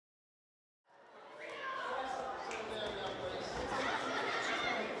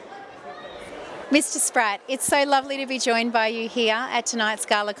Mr. Spratt, it's so lovely to be joined by you here at tonight's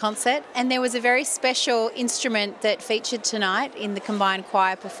Gala Concert, and there was a very special instrument that featured tonight in the combined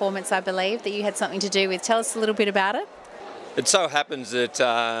choir performance, I believe, that you had something to do with. Tell us a little bit about it. It so happens that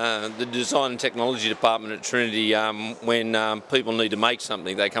the Design and Technology Department at Trinity, when people need to make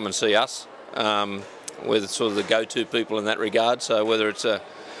something, they come and see us. We're sort of the go-to people in that regard, so whether it's a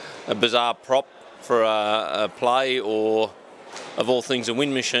bizarre prop for a play or, of all things, a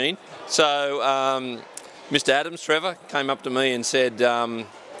wind machine. So Mr. Adams, Trevor, came up to me and said,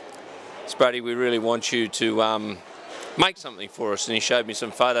 Spratty, we really want you to make something for us, and he showed me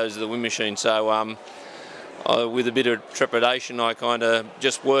some photos of the wind machine. So with a bit of trepidation, I kind of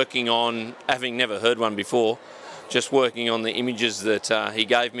just working on, having never heard one before, just working on the images that he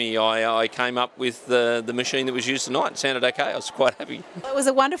gave me, I came up with the machine that was used tonight. It sounded okay. I was quite happy. It was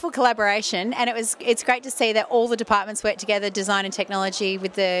a wonderful collaboration, and it's great to see that all the departments work together, design and technology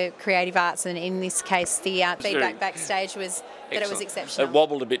with the creative arts, and in this case the feedback backstage was that it was exceptional. It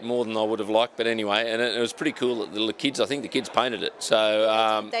wobbled a bit more than I would have liked, but anyway, and it was pretty cool that the kids, I think the kids painted it.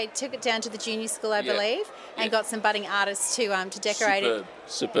 So they took it down to the junior school, I believe, and got some budding artists to decorate it.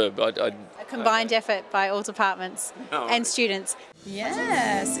 Superb. A combined effort by all departments and students.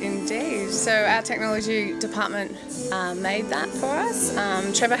 Yes, indeed. So our technology department made that for us.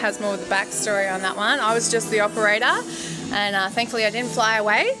 Trevor has more of the backstory on that one. I was just the operator, and thankfully I didn't fly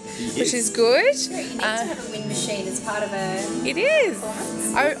away, which is good. It's very unique to have a wind machine as part of a... It is.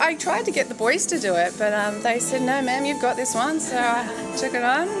 I tried to get the boys to do it, but they said, no ma'am, you've got this one, so I took it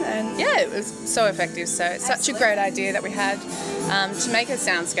on, and yeah, it was so effective. So it's such a great idea that we had to make a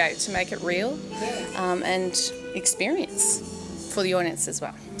soundscape, to make it real and experience for the audience as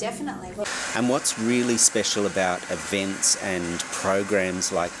well. Definitely. And what's really special about events and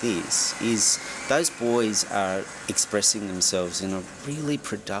programs like this is those boys are expressing themselves in a really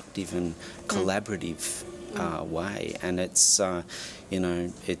productive and collaborative way, and it's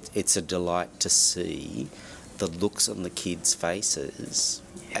it's a delight to see the looks on the kids' faces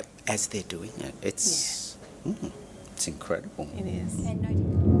as they're doing it. It's incredible. It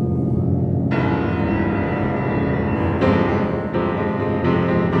is.